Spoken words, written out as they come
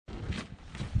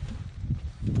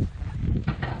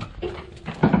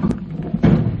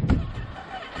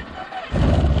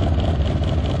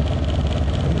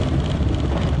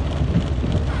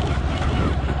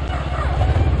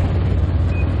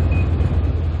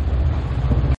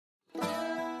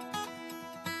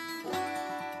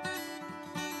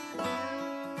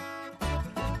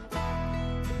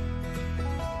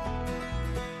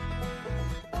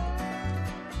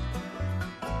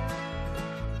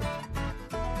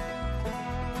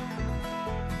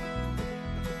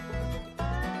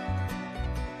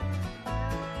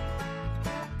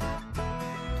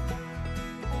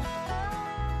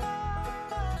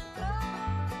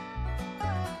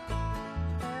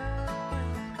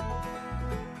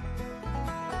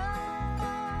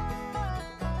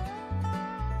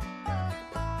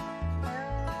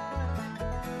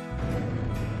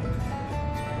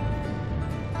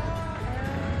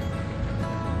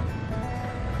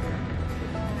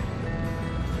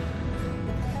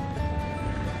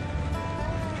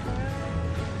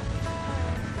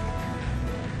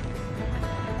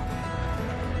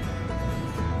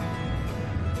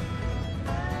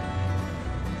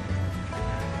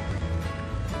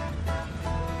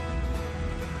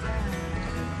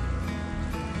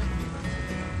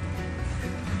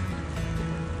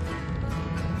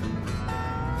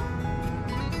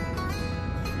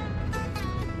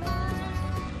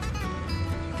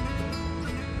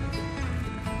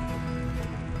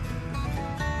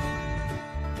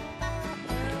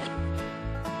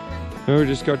Now we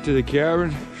just got to the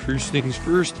cabin. First things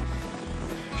first,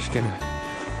 just gonna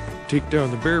take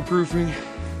down the bear proofing.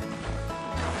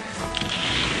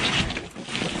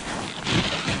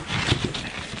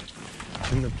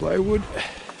 And the plywood.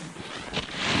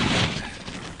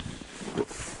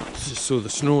 Just so the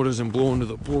snow doesn't blow into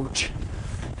the porch.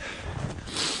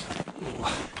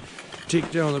 Take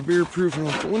down the bear proofing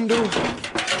off the window.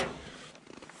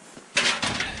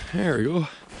 There we go.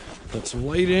 Let some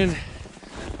light in.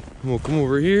 And we'll come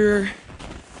over here.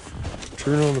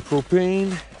 Turn on the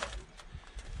propane.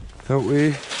 That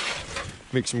way,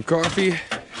 make some coffee.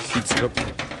 Heats it up.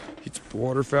 Heats up the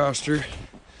water faster.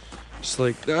 Just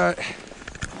like that.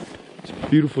 It's a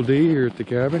beautiful day here at the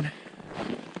cabin.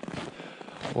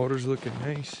 Water's looking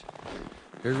nice.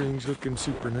 Everything's looking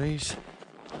super nice.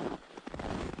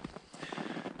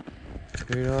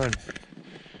 Right on.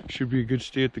 Should be a good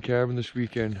stay at the cabin this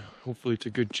weekend. Hopefully it's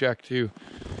a good check too.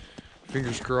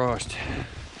 Fingers crossed.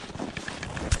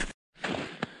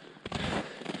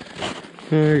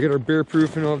 We got our bear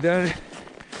proofing all done.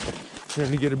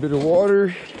 Trying to get a bit of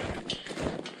water,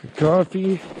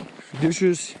 coffee,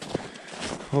 dishes,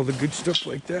 all the good stuff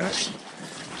like that.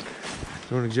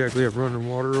 Don't exactly have running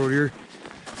water out here.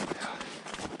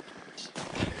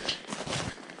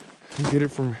 Get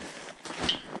it from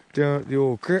down at the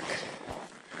old creek.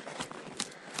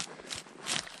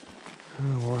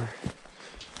 Oh, water.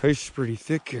 Ice is pretty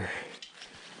thick here.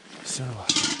 So,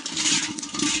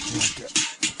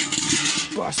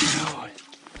 bust it out.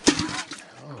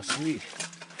 Oh, sweet.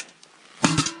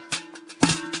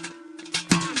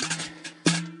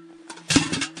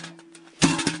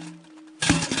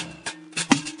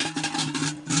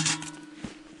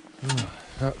 Oh,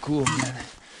 not cool, man.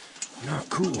 Not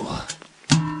cool.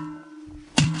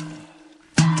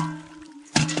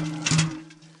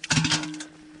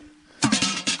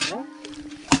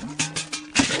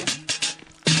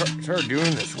 It's hard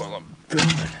doing this while I'm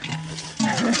filming.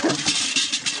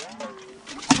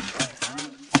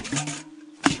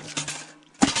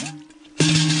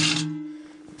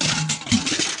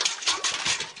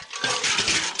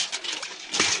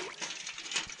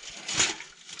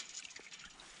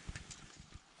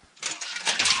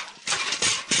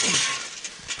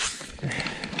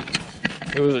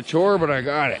 It was a chore, but I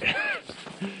got it.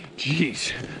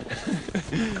 Jeez.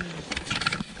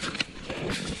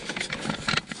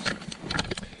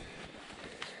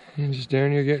 And just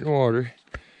down here getting water.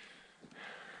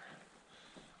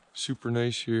 Super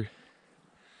nice here.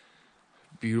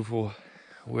 Beautiful.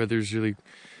 Weather's really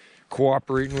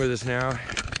cooperating with us now.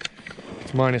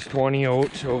 It's -20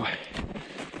 out, so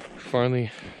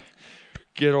finally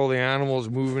get all the animals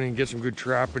moving and get some good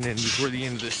trapping in before the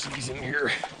end of the season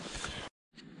here.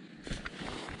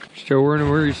 Still wondering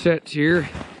where he sets here.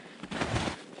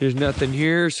 There's nothing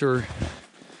here, so we're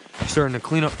starting to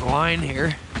clean up the line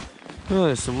here. Oh,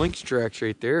 there's some lynx tracks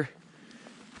right there.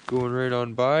 Going right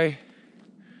on by.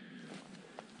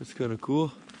 That's kind of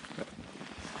cool.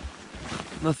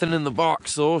 Nothing in the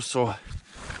box though, so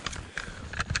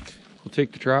we'll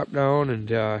take the trap down and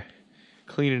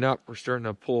clean it up. We're starting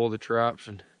to pull the traps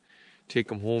and take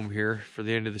them home here for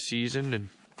the end of the season. And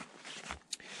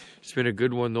it's been a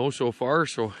good one though so far,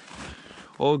 so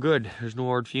all good. There's no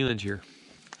hard feelings here.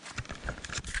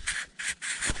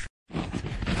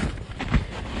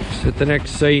 At the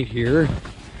next site here,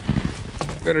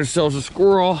 got ourselves a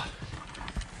squirrel.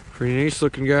 Pretty nice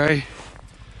looking guy.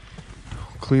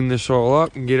 Clean this all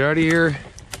up and get out of here.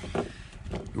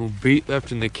 No bait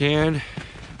left in the can.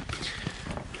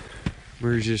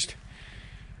 We're just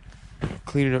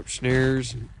cleaning up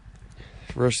snares and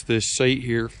the rest of this site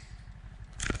here.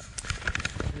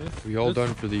 We all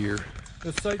done for the year.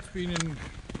 This site's been in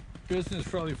business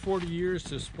for probably 40 years,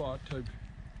 this spot type.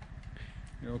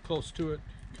 You know, close to it.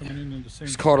 Coming in the same.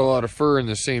 It's caught a lot of fur in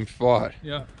the same spot.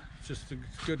 Yeah, it's just a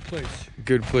good place.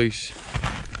 Good place.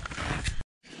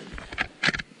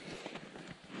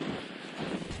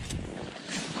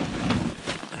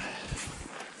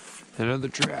 Another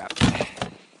trap.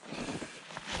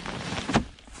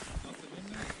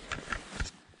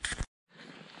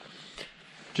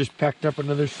 Just packed up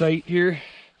another site here.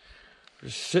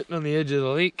 Just sitting on the edge of the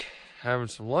lake, having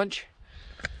some lunch.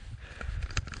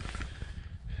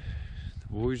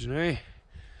 Boys and I,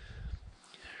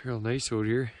 real nice out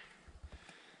here.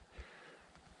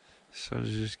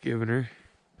 Sun's just giving her.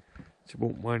 It's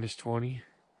about -20.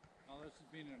 Oh, this has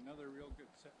been another real good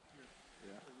set here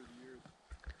over the years.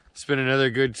 It's been another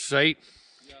good site.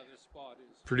 Yeah, this spot is.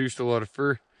 Produced a lot of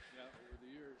fur. Yeah, over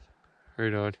the years.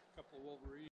 Right on. A couple of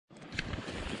Wolverines.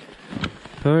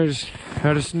 I just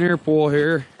had a snare pole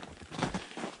here.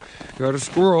 Got a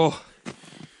squirrel.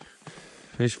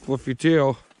 Nice fluffy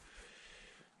tail.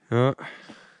 Yeah.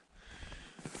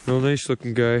 Real nice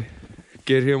looking guy.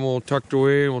 Get him all tucked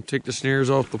away and we'll take the snares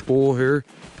off the pole here.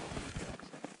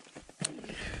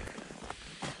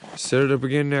 Set it up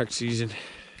again next season.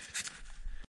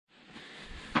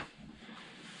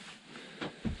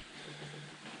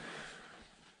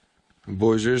 The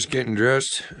boys are just getting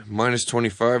dressed. Minus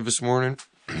 25 this morning.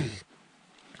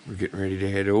 We're getting ready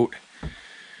to head out.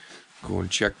 Go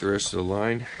and check the rest of the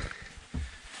line.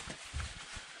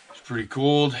 It's pretty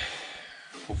cold.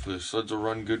 Hopefully the sleds will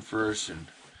run good for us and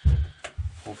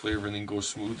hopefully everything goes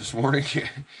smooth this morning.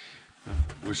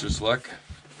 Wish us luck.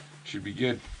 Should be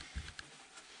good.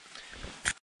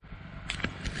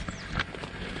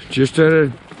 Just at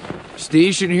a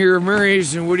station here at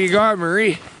Murray's, and what do you got,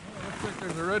 Murray? Well, looks like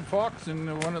there's a red fox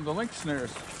in one of the link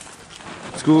snares.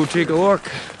 Let's go take a look.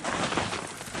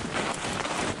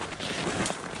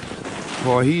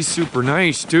 Well, he's super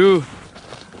nice too.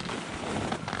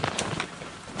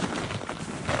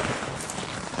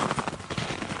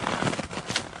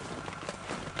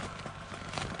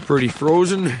 Pretty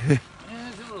frozen. Yeah,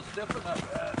 it's a little stiff, but not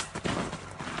bad.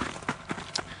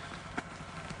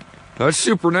 That's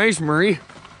super nice, Murray.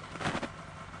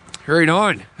 Right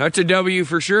on. That's a W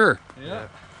for sure. Yeah.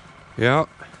 Yeah.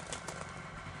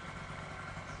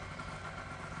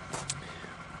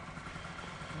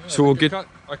 So we'll get.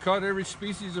 I caught every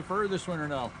species of fur this winter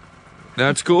now.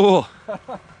 That's cool.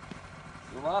 The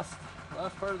last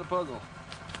part of the puzzle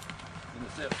in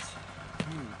the sips.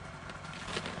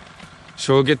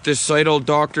 So we'll get this site all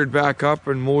doctored back up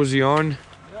and mosey on.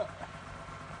 Yeah.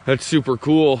 That's super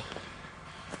cool.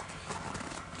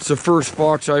 It's the first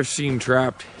fox I've seen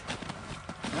trapped.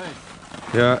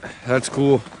 Nice. Yeah, that's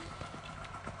cool.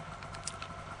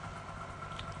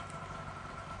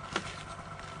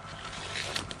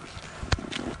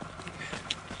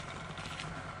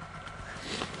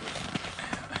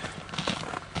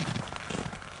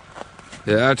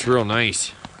 Yeah, that's real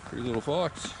nice. Pretty little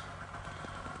fox.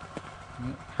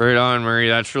 Right on, Murray.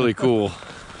 That's really cool.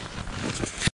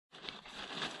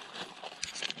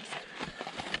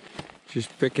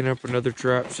 Just picking up another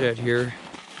trap set here.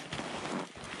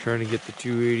 Trying to get the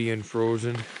 280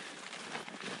 unfrozen.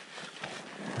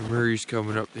 Murray's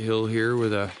coming up the hill here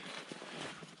with a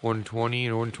 120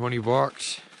 and 120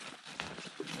 box.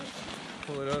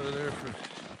 Pull it out of there for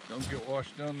don't get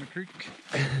washed down the creek.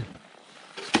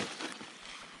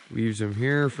 Leaves them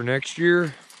here for next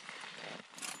year.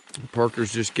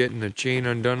 Parker's just getting the chain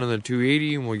undone on the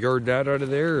 280 and we'll yard that out of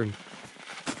there and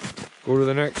go to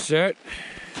the next set.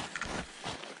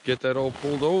 Get that all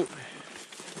pulled out.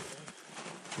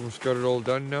 Almost got it all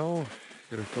done now.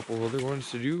 Got a couple other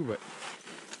ones to do, but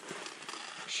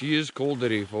she is cold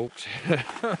today, folks.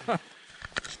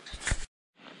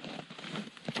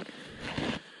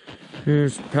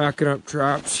 Here's packing up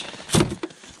traps,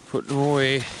 putting them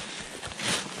away.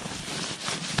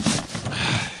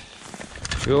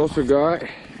 We also got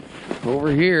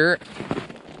over here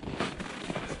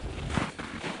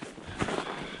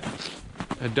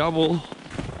a double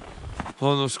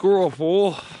on the squirrel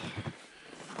pole.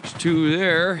 There's two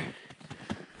there.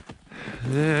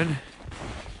 And then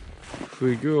if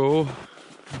we go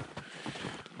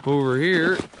over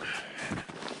here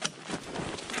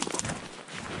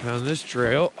down this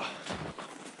trail,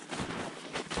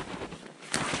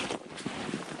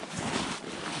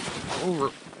 over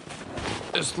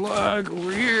this log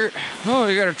over here. Oh,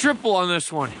 you got a triple on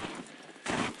this one.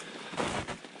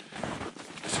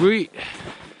 Sweet.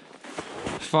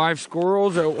 5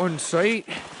 squirrels at one site.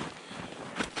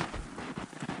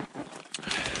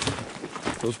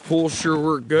 Those poles sure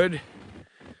work good.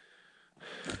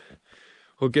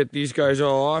 We'll get these guys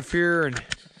all off here and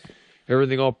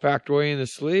everything all packed away in the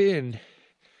sleigh and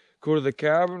go to the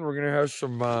cabin. We're gonna have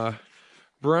some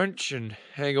brunch and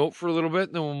hang out for a little bit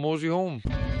and then we'll mosey home.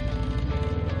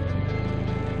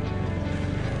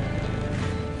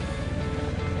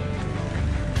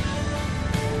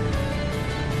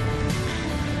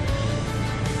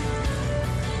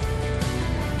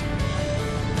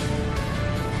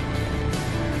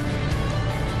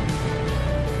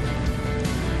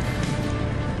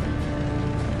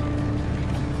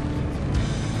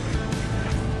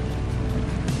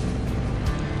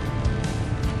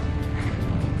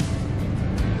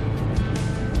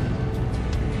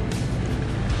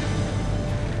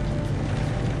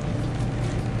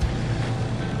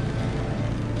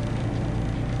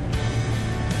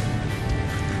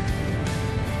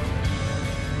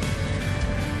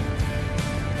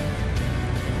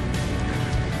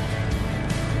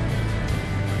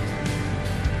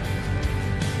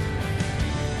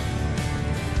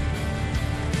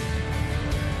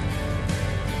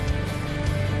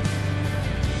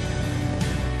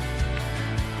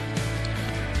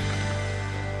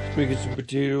 making some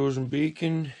potatoes and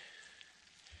bacon.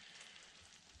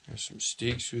 Got some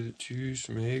steaks with it too,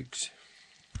 some eggs.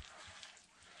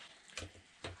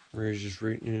 Ray's just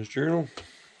writing in his journal.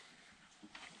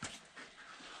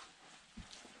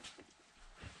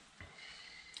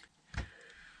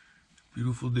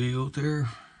 Beautiful day out there.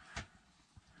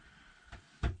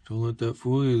 Don't let that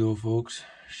fool you though, folks.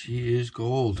 She is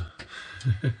gold.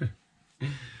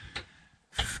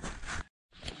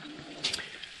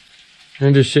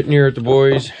 I'm just sitting here at the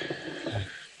boys,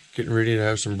 getting ready to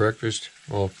have some breakfast.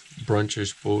 Well, brunch, I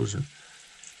suppose. And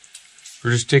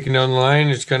we're just taking down the line.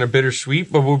 It's kind of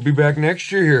bittersweet, but we'll be back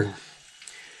next year here.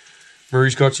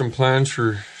 Murray's got some plans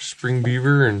for spring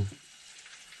beaver and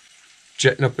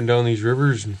jetting up and down these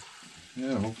rivers. And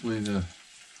yeah, hopefully the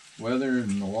weather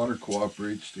and the water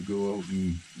cooperates to go out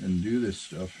and do this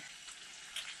stuff.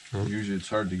 Usually it's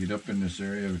hard to get up in this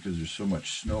area because there's so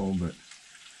much snow, but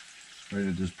right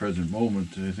at this present moment,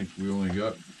 I think we only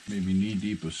got maybe knee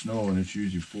deep of snow, and it's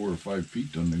usually 4 or 5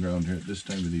 feet on the ground here at this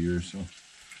time of the year.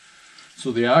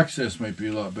 So the access might be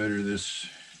a lot better this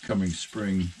coming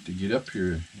spring to get up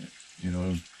here. You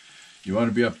know, you want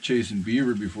to be up chasing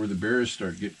beaver before the bears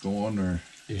get going, or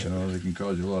you know, they can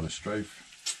cause you a lot of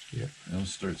strife. Yeah, you know,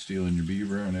 start stealing your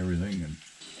beaver and everything, and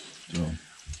so.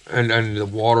 And the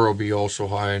water will be also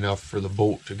high enough for the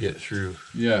boat to get through.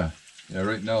 Yeah. Yeah,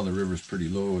 right now the river's pretty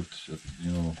low. It's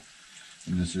you know,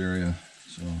 in this area,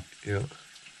 so yeah.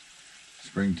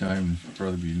 Springtime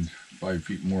probably be 5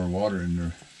 feet more water in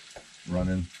there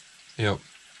running. Yep.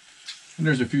 And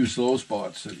there's a few slow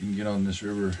spots that you can get on this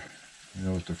river, you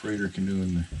know, with the freighter canoe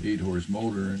and the 8-horse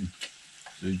motor, and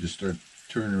so you just start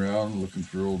turning around looking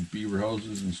for old beaver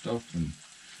houses and stuff, and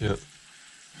yep.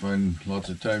 Find lots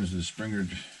of times the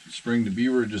spring the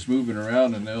beaver are just moving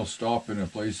around, and they'll stop in a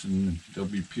place and there'll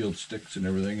be peeled sticks and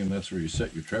everything, and that's where you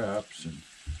set your traps and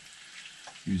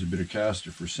use a bit of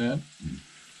castor for scent.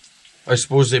 I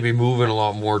suppose they'd be moving a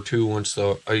lot more too once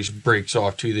the ice breaks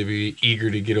off too. They'd be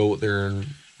eager to get out there and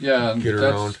get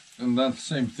around. And that's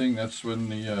the same thing. That's when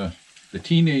the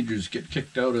teenagers get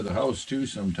kicked out of the house too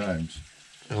sometimes.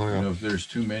 Oh yeah. You know, if there's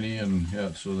too many, and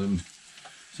yeah,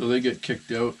 so they get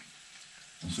kicked out.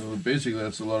 So basically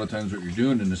that's a lot of times what you're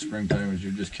doing in the springtime is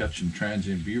you're just catching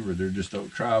transient beaver. They're just out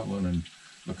traveling and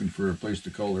looking for a place to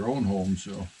call their own home.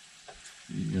 So,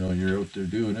 you know, you're out there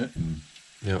doing it. And,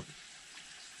 yep.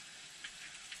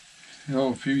 You know,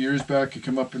 a few years back, I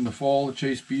come up in the fall to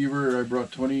chase beaver. I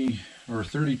brought 20 or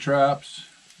 30 traps.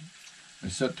 I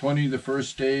set 20 the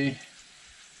first day,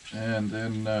 and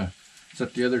then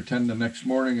set the other 10 the next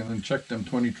morning, and then checked them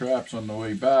 20 traps on the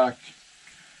way back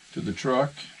to the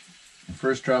truck. The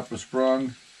first trap was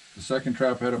sprung, the second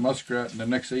trap had a muskrat, and the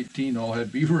next 18 all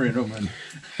had beaver in them. And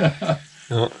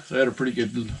so I had a pretty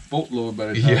good boatload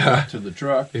by the time I got to the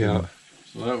truck. Yeah.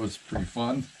 So that was pretty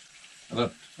fun. I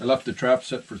left the trap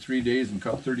set for 3 days and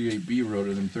caught 38 beaver out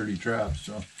of them 30 traps.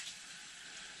 So,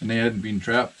 and they hadn't been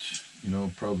trapped, you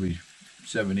know, probably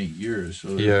 7-8 years.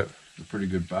 So yeah, a pretty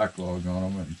good backlog on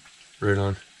them. And right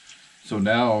on. so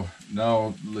now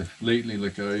lately,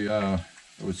 like I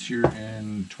was here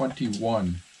in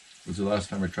 21 was the last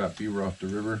time I trapped beaver off the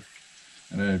river,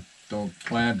 and I don't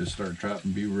plan to start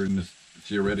trapping beaver in this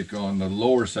theoretical on the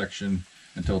lower section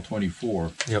until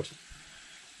 24. Yep.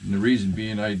 And the reason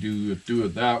being I do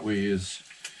it that way is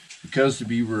because the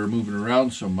beaver are moving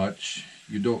around so much,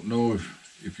 you don't know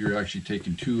if you're actually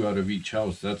taking 2 out of each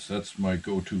house. That's my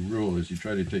go-to rule, is you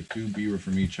try to take 2 beaver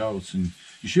from each house, and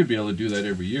you should be able to do that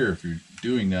every year if you're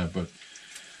doing that. But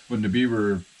when the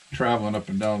beaver are traveling up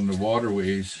and down the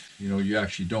waterways, you know, you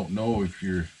actually don't know if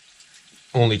you're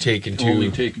only taking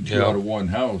 2 out of one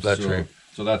house. That's right.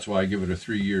 So that's why I give it a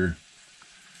 3-year,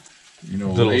 you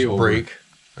know, little layover. break.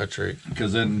 That's right.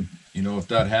 Because then, you know, if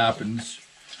that happens,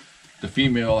 the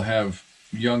female will have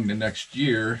young the next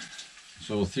year.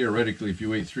 So theoretically, if you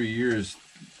wait 3 years,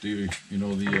 the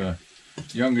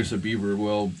youngest of beaver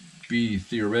will be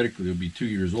theoretically 2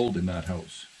 years old in that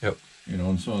house. Yep. You know,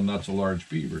 and that's a large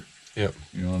beaver. Yep.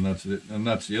 You know, and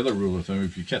that's the other rule of thumb.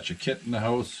 If you catch a kit in the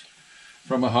house,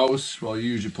 from a house, well, you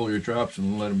usually pull your traps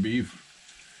and let them be,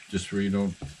 just where you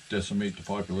don't decimate the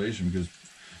population. Because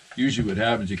usually what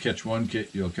happens, you catch one kit,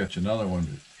 you'll catch another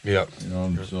one. Yep. You know,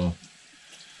 and so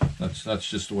that's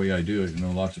just the way I do it. You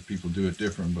know, lots of people do it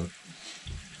different, but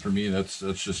for me, that's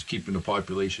just keeping the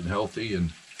population healthy,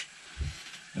 and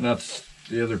that's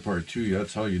the other part too.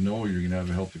 That's how you know you're gonna have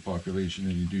a healthy population,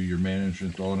 and you do your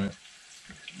management on it.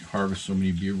 You harvest so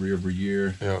many beaver every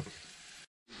year. Yeah.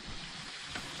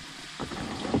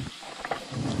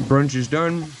 Brunch is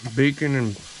done. Bacon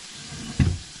and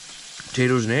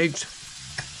potatoes and eggs.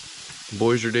 The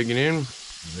boys are digging in.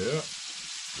 Yeah.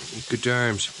 Good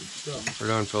times.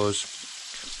 Right on,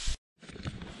 fellas.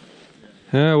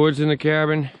 What's in the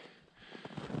cabin?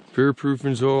 Bear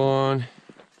proofing's all on.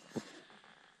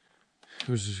 It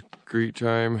was a great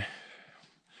time.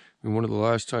 And one of the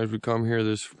last times we come here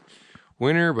this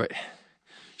winter, but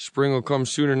spring will come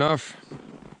soon enough.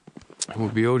 And we'll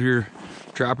be out here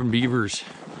trapping beavers.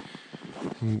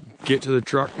 And get to the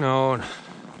truck now and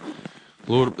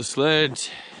load up the sleds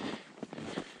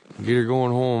and get her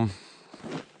going home.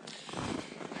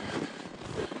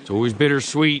 It's always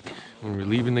bittersweet when we're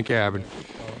leaving the cabin.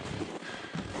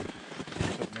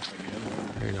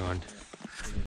 Right on.